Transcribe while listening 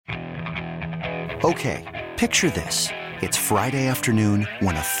Okay, picture this. It's Friday afternoon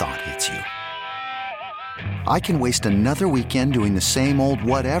when a thought hits you. I can waste another weekend doing the same old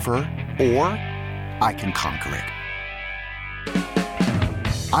whatever, or I can conquer it.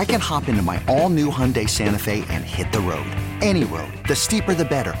 I can hop into my all-new Hyundai Santa Fe and hit the road. Any road. The steeper, the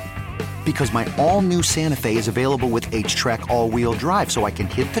better. Because my all-new Santa Fe is available with H-Track all-wheel drive, so I can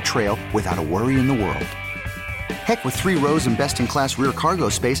hit the trail without a worry in the world. Heck, with 3 rows and best-in-class rear cargo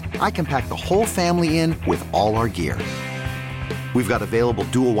space, I can pack the whole family in with all our gear. We've got available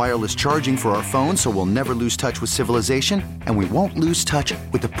dual wireless charging for our phones, so we'll never lose touch with civilization, and we won't lose touch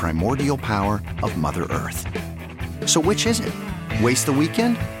with the primordial power of Mother Earth. So which is it? Waste the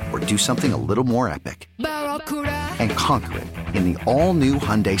weekend or do something a little more epic? And conquer it in the all-new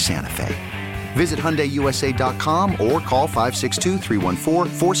Hyundai Santa Fe. Visit HyundaiUSA.com or call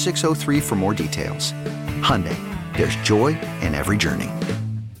 562-314-4603 for more details. Hyundai, there's joy in every journey.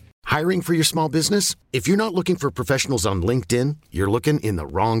 Hiring for your small business? If you're not looking for professionals on LinkedIn, you're looking in the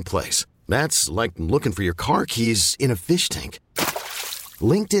wrong place. That's like looking for your car keys in a fish tank.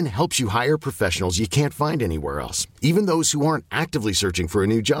 LinkedIn helps you hire professionals you can't find anywhere else, even those who aren't actively searching for a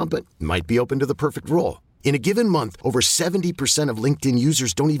new job but might be open to the perfect role. In a given month, over 70% of LinkedIn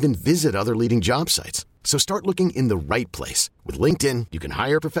users don't even visit other leading job sites. So start looking in the right place. With LinkedIn, you can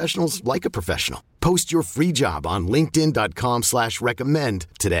hire professionals like a professional. Post your free job on linkedin.com/recommend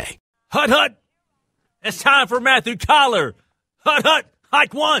today. Hut, hut. It's time for Matthew Collar. Hut, hut.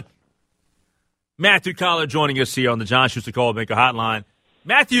 Hike 1. Matthew Collar joining us here on the John Schuster Call Maker Hotline.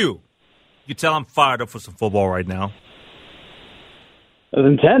 Matthew, you tell I'm fired up for some football right now. It was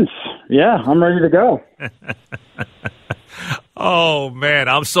intense. Yeah, I'm ready to go. Oh, man,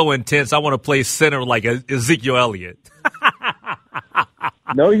 I'm so intense. I want to play center like Ezekiel Elliott.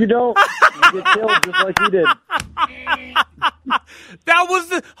 No, you don't. You get killed just like he did. That was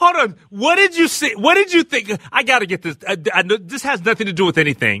the – hold on. What did you see? What did you think? I got to get this. I know this has nothing to do with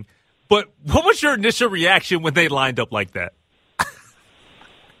anything, but what was your initial reaction when they lined up like that?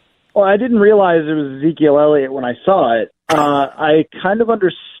 Well, I didn't realize it was Ezekiel Elliott when I saw it. I kind of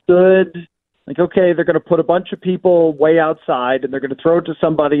understood, like, okay, they're going to put a bunch of people way outside and they're going to throw it to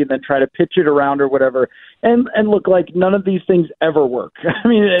somebody and then try to pitch it around or whatever. And look, like, none of these things ever work. I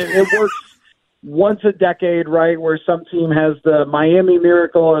mean, it works once a decade, right, where some team has the Miami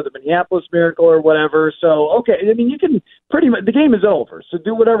Miracle or the Minneapolis Miracle or whatever. So, okay, I mean, you can pretty much – the game is over, so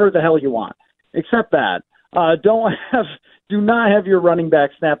do whatever the hell you want, except that. Do not have your running back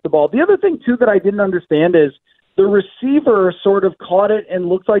snap the ball. The other thing, too, that I didn't understand is the receiver sort of caught it and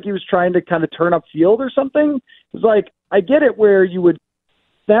looked like he was trying to kind of turn up field or something. It was like, I get it where you would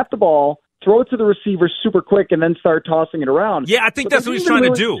snap the ball, throw it to the receiver super quick, and then start tossing it around. Yeah, I think that's what he's trying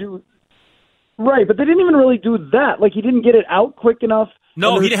to do. Right, but they didn't even really do that. Like, he didn't get it out quick enough.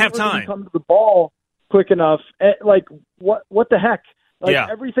 No, he didn't have time. Didn't come to the ball quick enough. Like, what the heck? Like, yeah.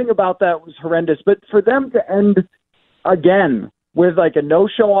 Everything about that was horrendous. But for them to end again with like a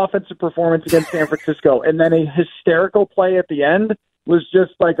no-show offensive performance against San Francisco and then a hysterical play at the end was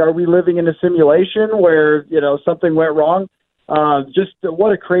just like, are we living in a simulation where, you know, something went wrong? Just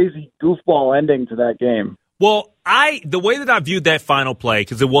what a crazy goofball ending to that game. Well, the way that I viewed that final play,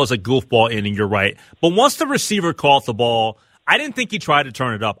 because it was a goofball ending, you're right. But once the receiver caught the ball, I didn't think he tried to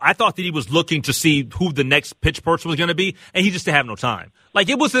turn it up. I thought that he was looking to see who the next pitch person was going to be, and he just didn't have no time. Like,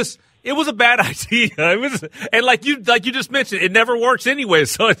 it was a bad idea. And like you just mentioned, it never works anyway,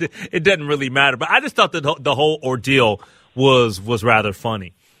 so it doesn't really matter. But I just thought that the whole ordeal was rather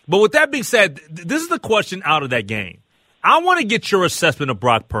funny. But with that being said, this is the question out of that game. I want to get your assessment of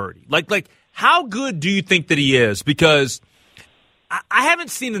Brock Purdy. Like how good do you think that he is? Because I haven't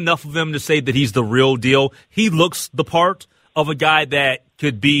seen enough of him to say that he's the real deal. He looks the part of a guy that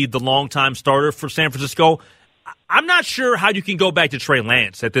could be the longtime starter for San Francisco. I'm not sure how you can go back to Trey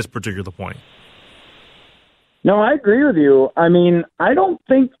Lance at this particular point. No, I agree with you. I mean, I don't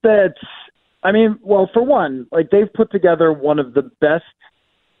think that – I mean, well, for one, like they've put together one of the best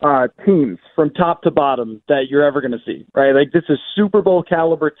teams from top to bottom that you're ever going to see, right? Like this is Super Bowl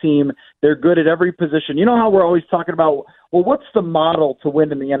caliber team. They're good at every position. You know how we're always talking about, well, what's the model to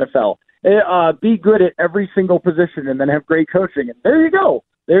win in the NFL? Be good at every single position and then have great coaching. And there you go.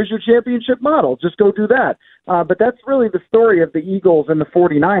 There's your championship model. Just go do that. But that's really the story of the Eagles and the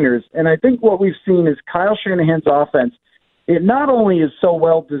 49ers. And I think what we've seen is Kyle Shanahan's offense, it not only is so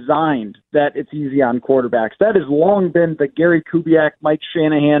well designed that it's easy on quarterbacks. That has long been the Gary Kubiak, Mike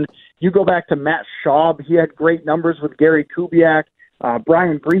Shanahan. You go back to Matt Schaub. He had great numbers with Gary Kubiak.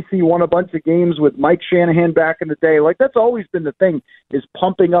 Brian Griese won a bunch of games with Mike Shanahan back in the day. Like, that's always been the thing, is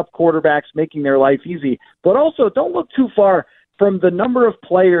pumping up quarterbacks, making their life easy. But also, don't look too far. from the number of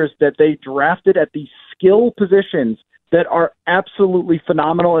players that they drafted at the skill positions that are absolutely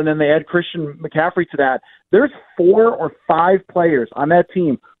phenomenal, and then they add Christian McCaffrey to that, there's 4 or 5 players on that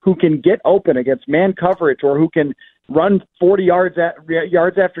team who can get open against man coverage or who can run 40 yards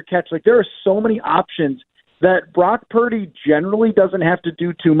after catch. Like, there are so many options that Brock Purdy generally doesn't have to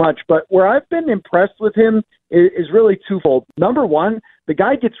do too much. But where I've been impressed with him is really twofold. Number one, the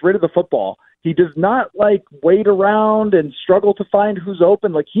guy gets rid of the football. He does not wait around and struggle to find who's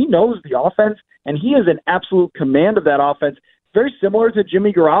open. Like, he knows the offense, and he is in absolute command of that offense, very similar to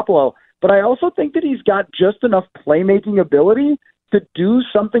Jimmy Garoppolo. But I also think that he's got just enough playmaking ability to do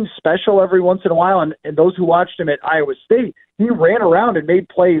something special every once in a while. And those who watched him at Iowa State, he ran around and made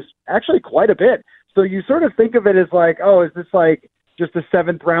plays actually quite a bit. So you sort of think of it as is this just a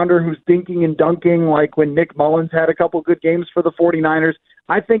 7th rounder who's dinking and dunking like when Nick Mullins had a couple good games for the 49ers?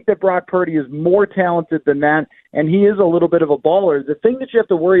 I think that Brock Purdy is more talented than that, and he is a little bit of a baller. The thing that you have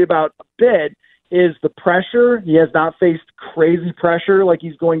to worry about a bit is the pressure. He has not faced crazy pressure like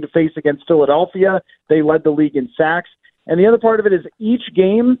he's going to face against Philadelphia. They led the league in sacks. And the other part of it is each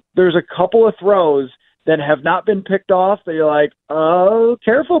game, there's a couple of throws that have not been picked off that you're like, oh,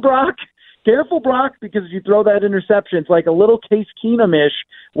 careful, Brock. Careful, Brock, because if you throw that interception, it's like a little Case Keenum-ish,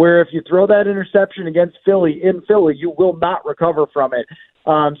 where if you throw that interception against Philly, you will not recover from it.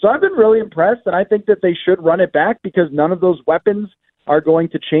 So I've been really impressed, and I think that they should run it back because none of those weapons are going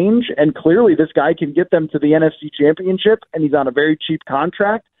to change, and clearly this guy can get them to the NFC Championship, and he's on a very cheap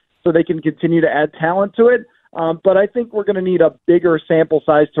contract, so they can continue to add talent to it. But I think we're going to need a bigger sample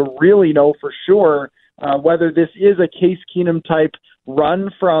size to really know for sure whether this is a Case Keenum-type run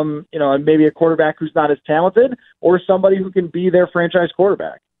from, maybe a quarterback who's not as talented or somebody who can be their franchise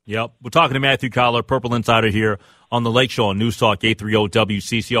quarterback. Yep. We're talking to Matthew Coller, Purple Insider here on the Lake Show on News Talk 830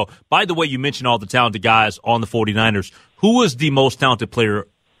 WCCO. By the way, you mentioned all the talented guys on the 49ers. Who was the most talented player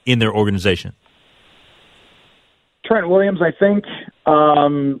in their organization? Trent Williams, I think.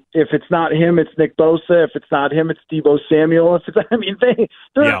 If it's not him, it's Nick Bosa. If it's not him, it's Deebo Samuel.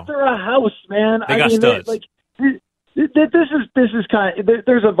 They're a house, man. They got studs. This is kind of,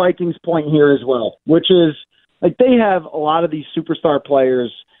 there's a Vikings point here as well, which is they have a lot of these superstar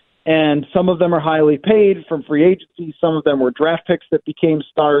players, and some of them are highly paid from free agency. Some of them were draft picks that became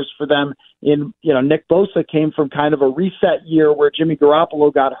stars for them. Nick Bosa came from kind of a reset year where Jimmy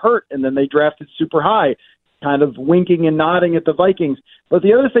Garoppolo got hurt, and then they drafted super high, kind of winking and nodding at the Vikings. But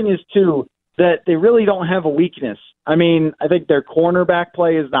the other thing is, too, that they really don't have a weakness. I mean, I think their cornerback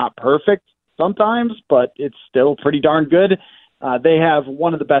play is not perfect sometimes, but it's still pretty darn good. They have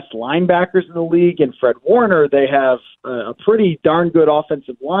one of the best linebackers in the league in Fred Warner. They have a pretty darn good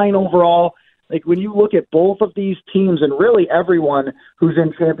offensive line overall. When you look at both of these teams and really everyone who's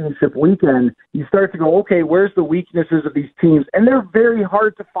in championship weekend, you start to go, okay, where's the weaknesses of these teams? And they're very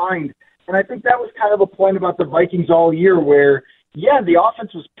hard to find. And I think that was kind of a point about the Vikings all year where, the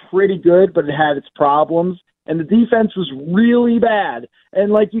offense was pretty good, but it had its problems. And the defense was really bad.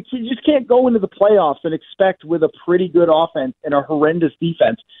 And, you just can't go into the playoffs and expect with a pretty good offense and a horrendous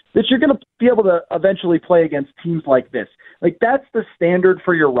defense that you're going to be able to eventually play against teams like this. That's the standard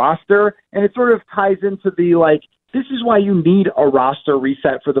for your roster, and it sort of ties into the, this is why you need a roster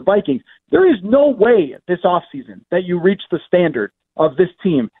reset for the Vikings. There is no way this offseason that you reach the standard of this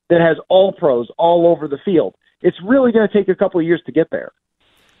team that has all pros all over the field. It's really going to take a couple of years to get there.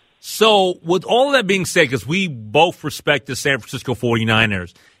 So, with all of that being said, because we both respect the San Francisco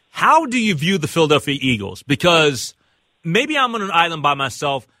 49ers, how do you view the Philadelphia Eagles? Because maybe I'm on an island by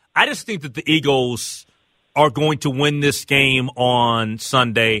myself. I just think that the Eagles are going to win this game on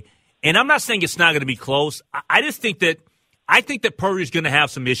Sunday. And I'm not saying it's not going to be close. I think that Purdy's going to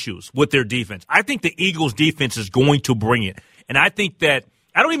have some issues with their defense. I think the Eagles' defense is going to bring it. And I think that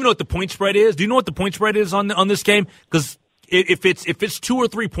 – I don't even know what the point spread is. Do you know what the point spread is on this game? Because if it's 2 or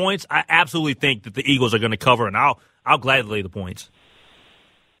 3 points, I absolutely think that the Eagles are going to cover, and I'll gladly lay the points.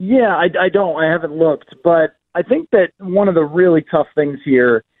 Yeah, I don't. I haven't looked. But I think that one of the really tough things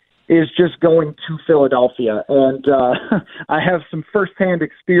here is just going to Philadelphia. And I have some firsthand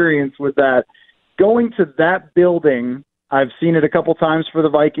experience with that. Going to that building, I've seen it a couple times for the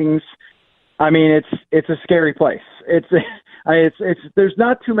Vikings. I mean, it's a scary place. There's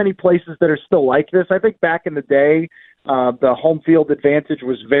not too many places that are still like this. I think back in the day, the home field advantage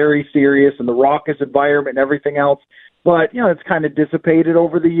was very serious and the raucous environment and everything else. But, it's kind of dissipated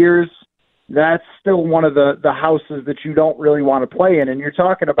over the years. That's still one of the houses that you don't really want to play in. And you're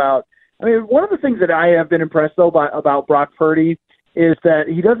talking about, one of the things that I have been impressed, though, about Brock Purdy is that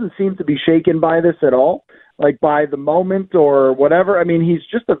he doesn't seem to be shaken by this at all, by the moment or whatever. He's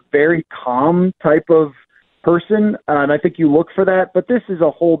just a very calm type of person, and I think you look for that. But this is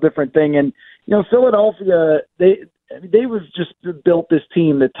a whole different thing. And Philadelphia, they was just built this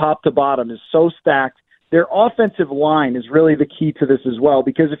team that top to bottom is so stacked. Their offensive line is really the key to this as well,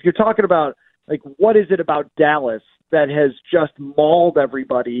 because if you're talking about, like, what is it about Dallas that has just mauled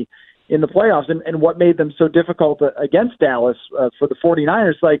everybody in the playoffs and what made them so difficult against Dallas for the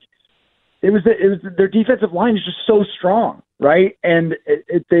 49ers, like, it was their defensive line is just so strong, right? And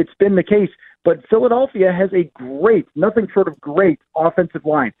it's been the case. But Philadelphia has a great, nothing short of great offensive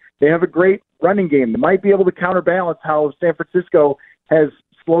line. They have a great running game. They might be able to counterbalance how San Francisco has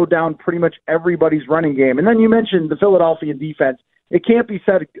slowed down pretty much everybody's running game. And then you mentioned the Philadelphia defense. It can't be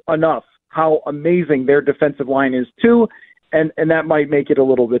said enough how amazing their defensive line is too, and that might make it a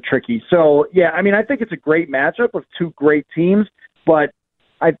little bit tricky. So, yeah, I mean, I think it's a great matchup of two great teams, but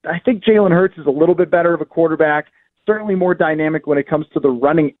I think Jalen Hurts is a little bit better of a quarterback, certainly more dynamic when it comes to the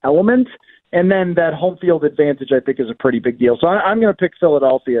running element, and then that home field advantage I think is a pretty big deal. So I'm going to pick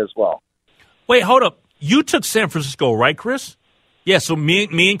Philadelphia as well. Wait, hold up. You took San Francisco, right, Chris? Yeah, so me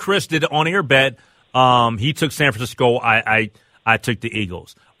and Chris did an on-air bet. He took San Francisco. I took the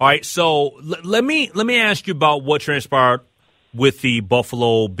Eagles. All right, so let me ask you about what transpired with the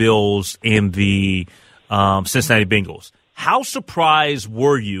Buffalo Bills and the Cincinnati Bengals. How surprised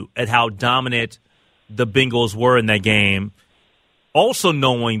were you at how dominant the Bengals were in that game, also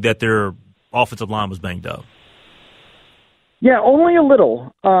knowing that their offensive line was banged up? Yeah, only a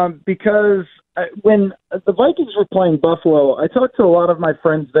little, because when the Vikings were playing Buffalo, I talked to a lot of my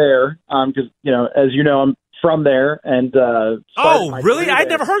friends there, because, as you know, I'm from there. And oh, really? I'd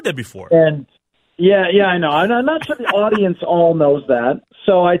never heard that before. And yeah, I know. I'm not sure the audience all knows that.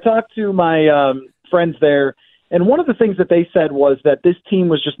 So I talked to my friends there, and one of the things that they said was that this team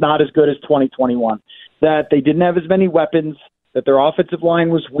was just not as good as 2021, that they didn't have as many weapons, that their offensive line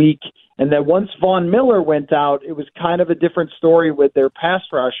was weak, and that once Von Miller went out, it was kind of a different story with their pass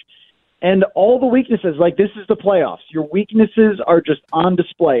rush. And all the weaknesses, like, this is the playoffs. Your weaknesses are just on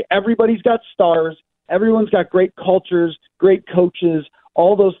display. Everybody's got stars. Everyone's got great cultures, great coaches,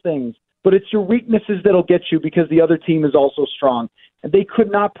 all those things. But it's your weaknesses that'll get you because the other team is also strong. And they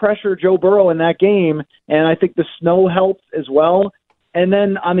could not pressure Joe Burrow in that game, and I think the snow helped as well. And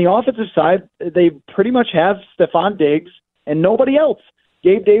then on the offensive side, they pretty much have Stephon Diggs and nobody else.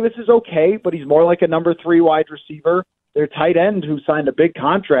 Gabe Davis is okay, but he's more like a number 3 wide receiver. Their tight end, who signed a big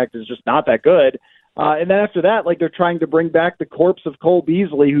contract, is just not that good. And then after that, like, they're trying to bring back the corpse of Cole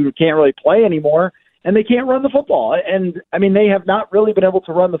Beasley, who can't really play anymore, and they can't run the football. And, I mean, they have not really been able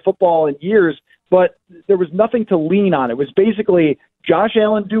to run the football in years, but there was nothing to lean on. It was basically Josh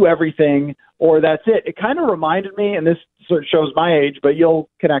Allen do everything, or that's it. It kind of reminded me, and this sort of shows my age, but you'll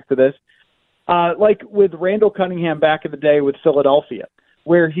connect to this, like with Randall Cunningham back in the day with Philadelphia,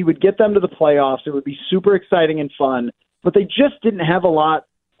 where he would get them to the playoffs. It would be super exciting and fun, but they just didn't have a lot,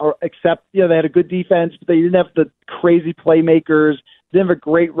 except, they had a good defense, but they didn't have the crazy playmakers, didn't have a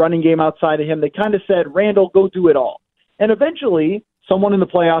great running game outside of him. They kind of said, Randall, go do it all. And eventually, someone in the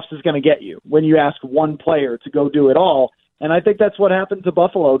playoffs is going to get you when you ask one player to go do it all. And I think that's what happened to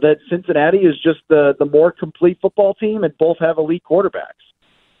Buffalo, that Cincinnati is just the more complete football team, and both have elite quarterbacks.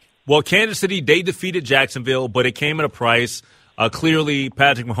 Well, Kansas City, they defeated Jacksonville, but it came at a price. Clearly,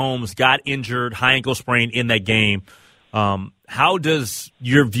 Patrick Mahomes got injured, high ankle sprain in that game. How does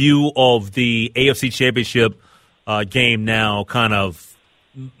your view of the AFC Championship game now kind of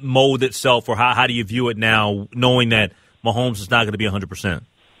mold itself, or how do you view it now, knowing that Mahomes is not going to be 100%?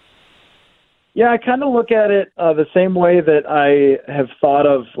 Yeah, I kind of look at it the same way that I have thought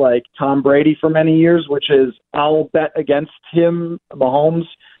of, like, Tom Brady for many years, which is I'll bet against him, Mahomes,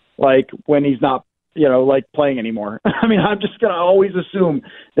 like, when he's not, like, playing anymore. I mean, I'm just going to always assume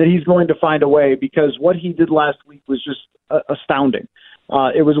that he's going to find a way, because what he did last week was just astounding.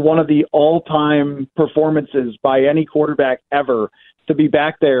 It was one of the all-time performances by any quarterback ever to be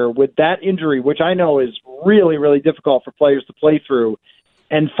back there with that injury, which I know is really, really difficult for players to play through,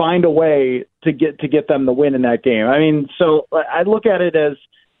 and find a way to get them the win in that game. I mean, so I look at it as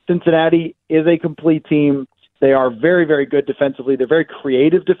Cincinnati is a complete team. They are very, very good defensively. They're very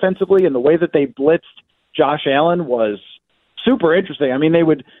creative defensively, and the way that they blitzed Josh Allen was super interesting. I mean, they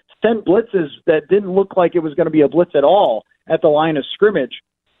would send blitzes that didn't look like it was going to be a blitz at all at the line of scrimmage.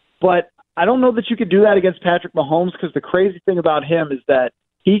 But I don't know that you could do that against Patrick Mahomes, because the crazy thing about him is that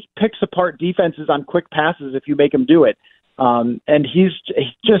he picks apart defenses on quick passes if you make him do it. And he's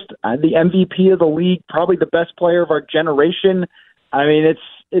just the MVP of the league, probably the best player of our generation. I mean,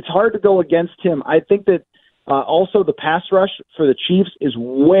 it's hard to go against him. I think that also the pass rush for the Chiefs is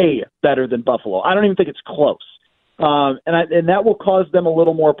way better than Buffalo. I don't even think it's close. And that will cause them a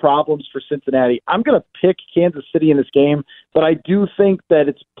little more problems for Cincinnati. I'm going to pick Kansas City in this game, but I do think that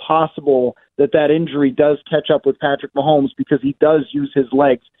it's possible that injury does catch up with Patrick Mahomes because he does use his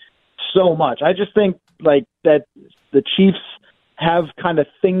legs so much. I just think like that the Chiefs have kind of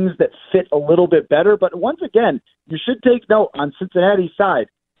things that fit a little bit better. But once again, you should take note on Cincinnati's side.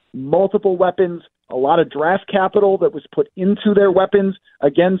 Multiple weapons, a lot of draft capital that was put into their weapons.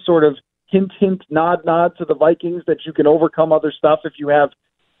 Again, sort of hint, hint, nod, nod to the Vikings that you can overcome other stuff if you have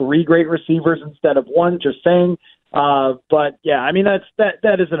 3 great receivers instead of 1, just saying. But yeah, I mean,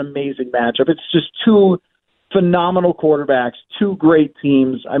 that is an amazing matchup. It's just 2 phenomenal quarterbacks, 2 great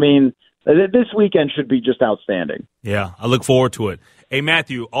teams. I mean, this weekend should be just outstanding. Yeah, I look forward to it. Hey,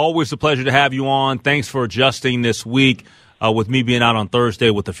 Matthew, always a pleasure to have you on. Thanks for adjusting this week with me being out on Thursday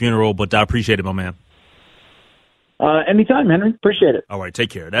with the funeral, but I appreciate it, my man. Anytime, Henry. Appreciate it. All right, take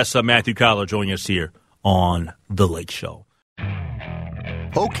care. That's Matthew Kyler joining us here on The Lake Show.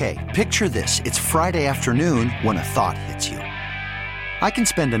 Okay, picture this. It's Friday afternoon when a thought hits you. I can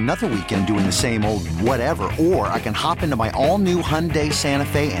spend another weekend doing the same old whatever, or I can hop into my all-new Hyundai Santa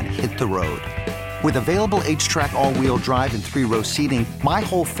Fe and hit the road. With available H-Track all-wheel drive and 3-row seating, my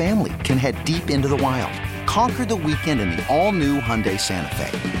whole family can head deep into the wild. Conquer the weekend in the all-new Hyundai Santa Fe.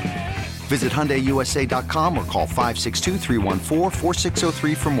 Visit HyundaiUSA.com or call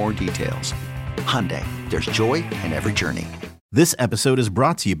 562-314-4603 for more details. Hyundai, there's joy in every journey. This episode is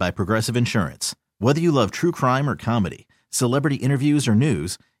brought to you by Progressive Insurance. Whether you love true crime or comedy, celebrity interviews or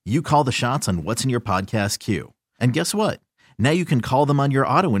news, you call the shots on what's in your podcast queue. And guess what? Now you can call them on your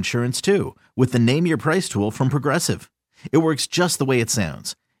auto insurance too with the Name Your Price tool from Progressive. It works just the way it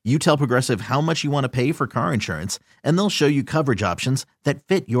sounds. You tell Progressive how much you want to pay for car insurance, and they'll show you coverage options that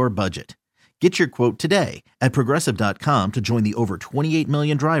fit your budget. Get your quote today at Progressive.com to join the over 28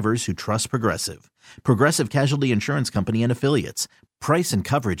 million drivers who trust Progressive. Progressive Casualty Insurance Company and Affiliates. Price and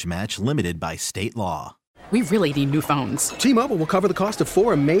coverage match limited by state law. We really need new phones. T-Mobile will cover the cost of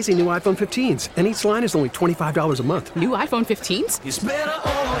 4 amazing new iPhone 15s, and each line is only $25 a month. New iPhone 15s? It's better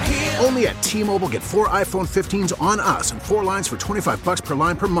over here. Only at T-Mobile, get 4 iPhone 15s on us and 4 lines for $25 per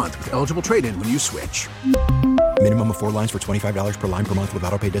line per month with eligible trade-in when you switch. Minimum of 4 lines for $25 per line per month with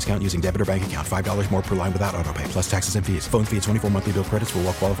autopay discount using debit or bank account. $5 more per line without autopay, plus taxes and fees. Phone fee at 24 monthly bill credits for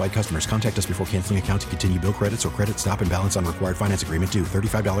well-qualified customers. Contact us before canceling account to continue bill credits or credit stop and balance on required finance agreement due.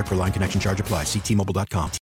 $35 per line connection charge applies. See T-Mobile.com.